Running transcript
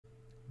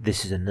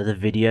This is another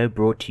video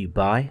brought to you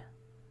by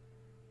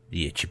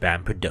the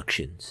Ichiban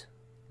Productions.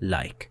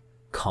 Like,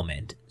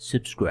 comment,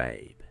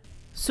 subscribe.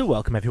 So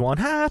welcome everyone,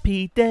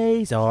 happy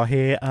days are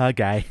here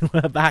again.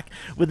 We're back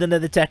with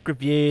another tech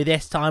review.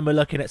 This time we're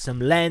looking at some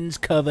lens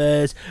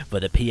covers for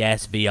the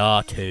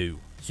PSVR2.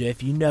 So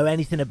if you know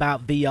anything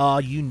about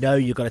VR, you know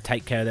you've got to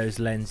take care of those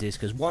lenses,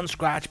 because one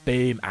scratch,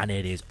 boom, and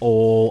it is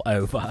all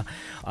over.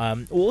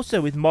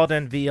 Also with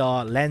modern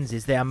VR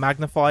lenses, they are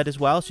magnified as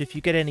well, so if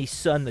you get any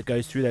sun that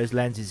goes through those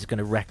lenses, it's going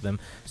to wreck them,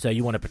 so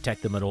you want to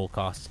protect them at all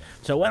costs.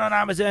 So I went on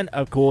Amazon,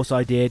 of course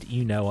I did,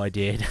 you know I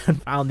did,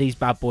 and found these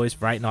bad boys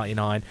for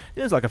 $8.99.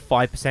 It was like a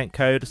 5%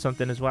 code or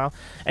something as well.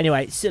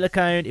 Anyway,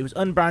 Silicone, it was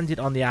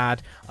unbranded on the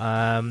ad.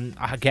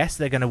 I guess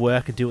they're going to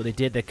work and do what they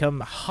did. They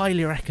come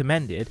highly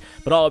recommended,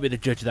 but I'll be the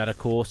judge of that, of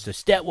course. So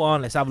step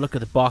one, let's have a look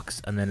at the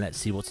box and then let's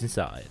see what's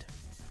inside.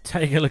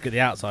 Taking a look at the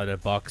outside of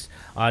the box,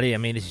 I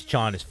mean, this is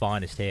China's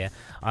finest here.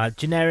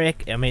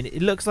 Generic, I mean,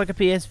 it looks like a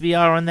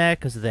PSVR on there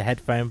because of the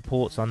headphone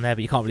ports on there,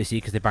 but you can't really see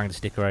because they banged a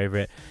sticker over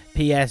it.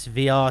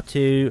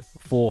 PSVR2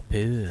 for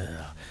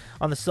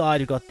on the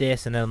side we've got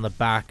this, and then on the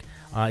back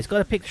it's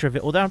got a picture of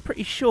it, although I'm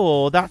pretty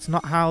sure that's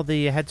not how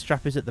the head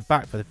strap is at the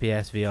back for the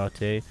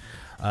PSVR2.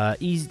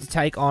 Easy to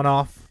take on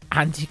off,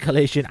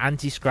 anti-collision,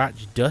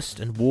 anti-scratch, dust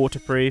and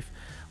waterproof.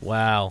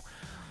 Wow,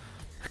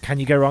 can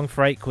you go wrong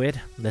for £8?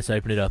 Let's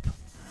open it up.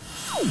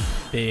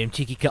 Boom,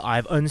 cheeky cut.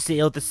 I've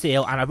unsealed the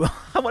seal, and I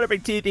want to bring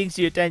two things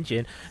to your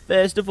attention.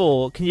 First of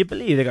all, can you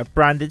believe they got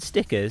branded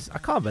stickers? I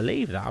can't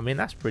believe that. I mean,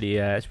 that's pretty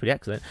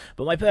excellent.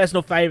 But my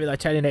personal favourite that I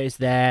totally noticed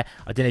there,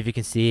 I don't know if you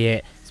can see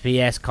it, it's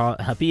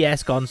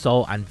PS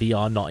console and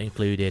VR not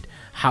included.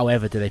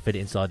 However, do they fit it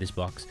inside this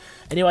box?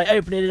 Anyway,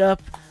 opening it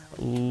up.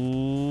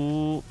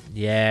 Ooh,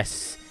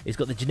 yes. It's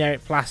got the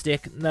generic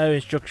plastic, no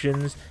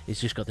instructions.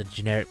 It's just got the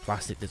generic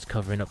plastic that's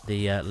covering up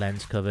the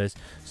lens covers.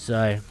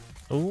 So,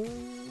 ooh,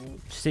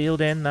 sealed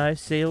in, no,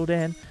 sealed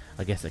in.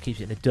 I guess that keeps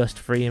it in a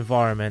dust-free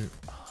environment.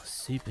 Oh,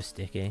 super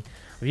sticky.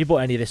 If you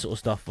bought any of this sort of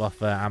stuff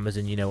off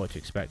Amazon, you know what to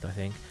expect, I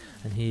think.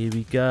 And here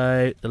we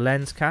go, the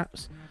lens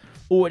caps.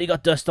 Already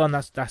got dust on.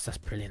 That's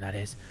brilliant. That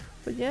is.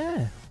 But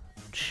yeah,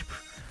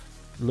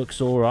 looks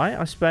all right,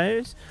 I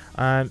suppose.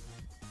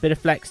 Bit of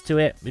flex to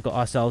it. We've got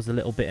ourselves a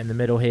little bit in the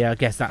middle here. I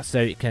guess that's so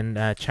it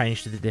can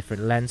change to the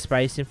different lens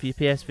spacing for your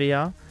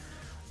PSVR.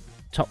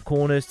 Top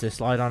corners to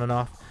slide on and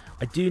off.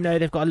 I do know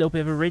they've got a little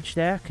bit of a ridge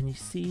there. Can you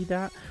see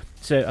that?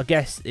 So I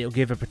guess it'll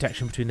give a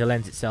protection between the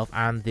lens itself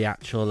and the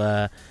actual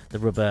the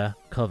rubber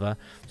cover.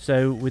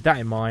 So with that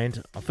in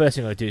mind, the first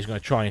thing I'm going to do is going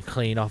to try and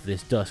clean off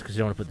this dust, because you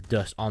don't want to put the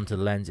dust onto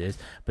the lenses.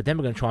 But then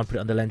we're going to try and put it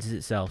on the lenses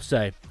itself.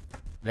 So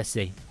let's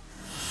see.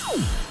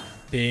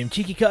 Boom,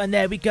 cheeky cut, and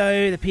there we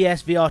go, the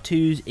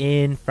PSVR2's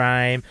in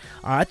frame.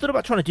 I thought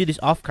about trying to do this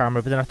off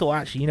camera, but then I thought,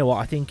 actually, you know what,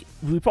 I think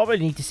we probably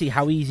need to see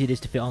how easy it is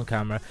to fit on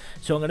camera.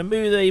 So I'm going to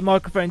move the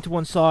microphone to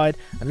one side,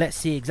 and let's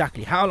see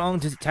exactly how long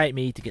does it take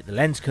me to get the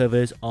lens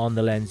covers on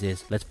the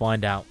lenses. Let's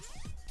find out.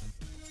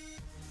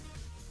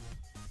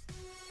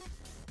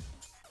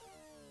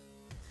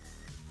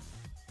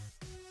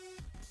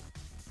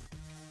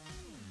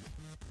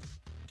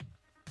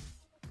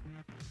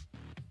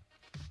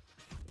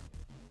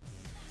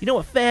 You know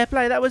what, fair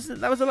play, that was a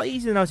lot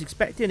easier than I was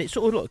expecting. It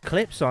sort of got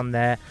clips on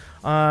there.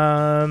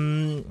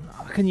 Can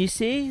you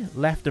see?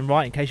 Left and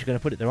right, in case you're going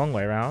to put it the wrong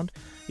way around.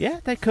 Yeah,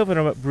 they covered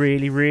them up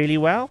really, really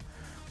well.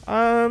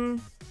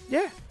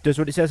 Yeah, does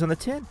what it says on the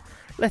tin.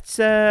 Let's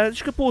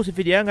just go pause the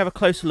video and have a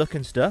closer look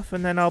and stuff,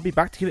 and then I'll be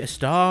back to give it a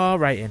star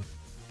rating.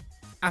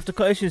 After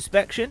close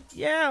inspection,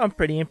 yeah, I'm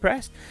pretty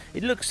impressed.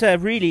 It looks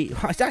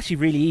it's actually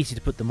really easy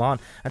to put them on,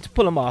 and to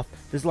pull them off,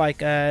 there's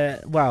like,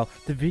 well,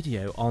 the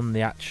video on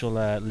the actual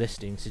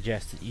listing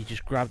suggests that you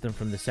just grab them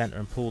from the center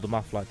and pull them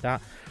off like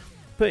that.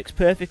 Works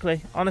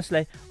perfectly.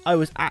 Honestly, I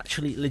was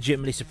actually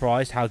legitimately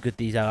surprised how good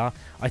these are.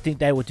 I think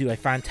they will do a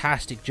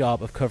fantastic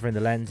job of covering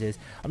the lenses.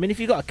 I mean, if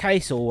you've got a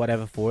case or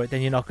whatever for it,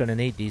 then you're not going to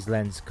need these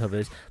lens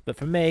covers. But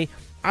for me,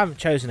 I haven't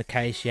chosen a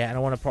case yet, and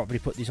I want to probably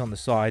put these on the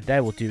side.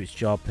 They will do its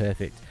job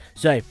perfect.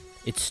 So,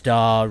 it's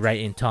star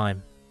rating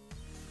time.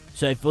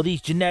 So for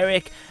these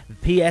generic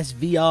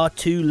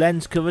PSVR2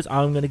 lens covers,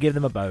 I'm going to give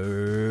them about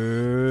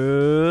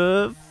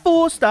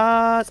 4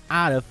 stars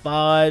out of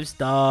 5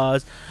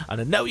 stars.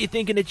 And I know what you're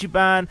thinking,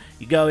 Ichiban.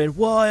 You're going,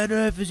 why on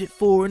earth is it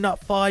 4 and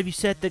not 5? You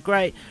said they're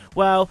great.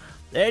 Well,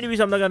 the only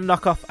reason I'm not going to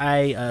knock off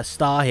a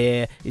star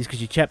here is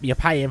because you're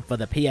paying for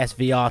the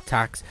PSVR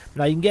tax.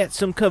 Now, you can get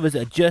some covers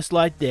that are just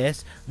like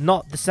this,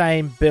 not the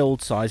same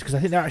build size, because I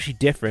think they're actually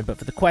different. But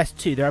for the Quest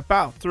 2, they're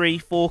about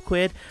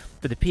 £3-4.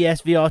 For the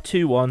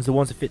PSVR2 ones, the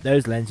ones that fit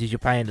those lenses, you're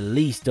paying at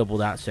least double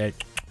that, so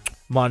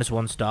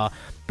 -1 star.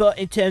 But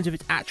in terms of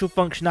its actual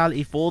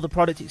functionality for the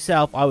product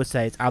itself, I would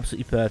say it's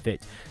absolutely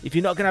perfect. If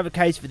you're not going to have a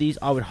case for these,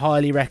 I would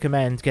highly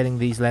recommend getting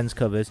these lens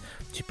covers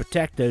to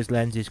protect those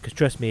lenses, because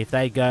trust me, if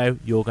they go,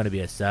 you're going to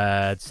be a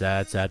sad,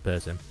 sad, sad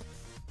person.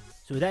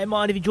 So with that in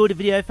mind, if you enjoyed the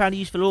video, found it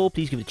useful at all,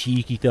 please give it a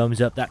cheeky thumbs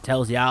up. That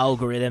tells the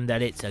algorithm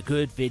that it's a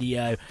good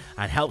video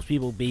and helps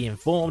people be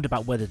informed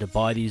about whether to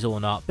buy these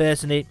or not.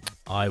 Personally,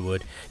 I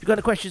would. If you've got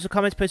any questions or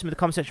comments, post them in the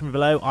comment section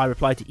below. I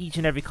reply to each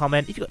and every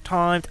comment. If you've got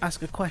time to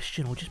ask a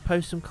question or just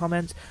post some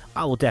comments,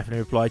 I will definitely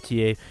reply to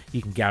you.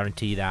 You can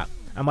guarantee that.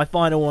 And my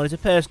final one is a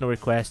personal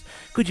request.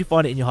 Could you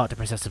find it in your heart to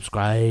press that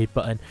subscribe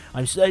button?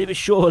 I'm slowly but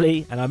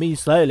surely, and I mean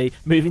slowly,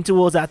 moving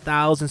towards that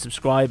 1,000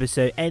 subscribers,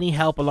 so any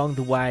help along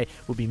the way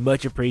would be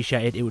much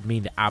appreciated. It would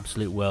mean the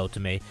absolute world to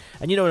me.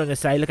 And you know what I'm going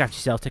to say, look after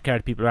yourself, take care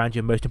of the people around you,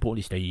 and most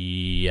importantly,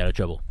 stay out of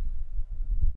trouble.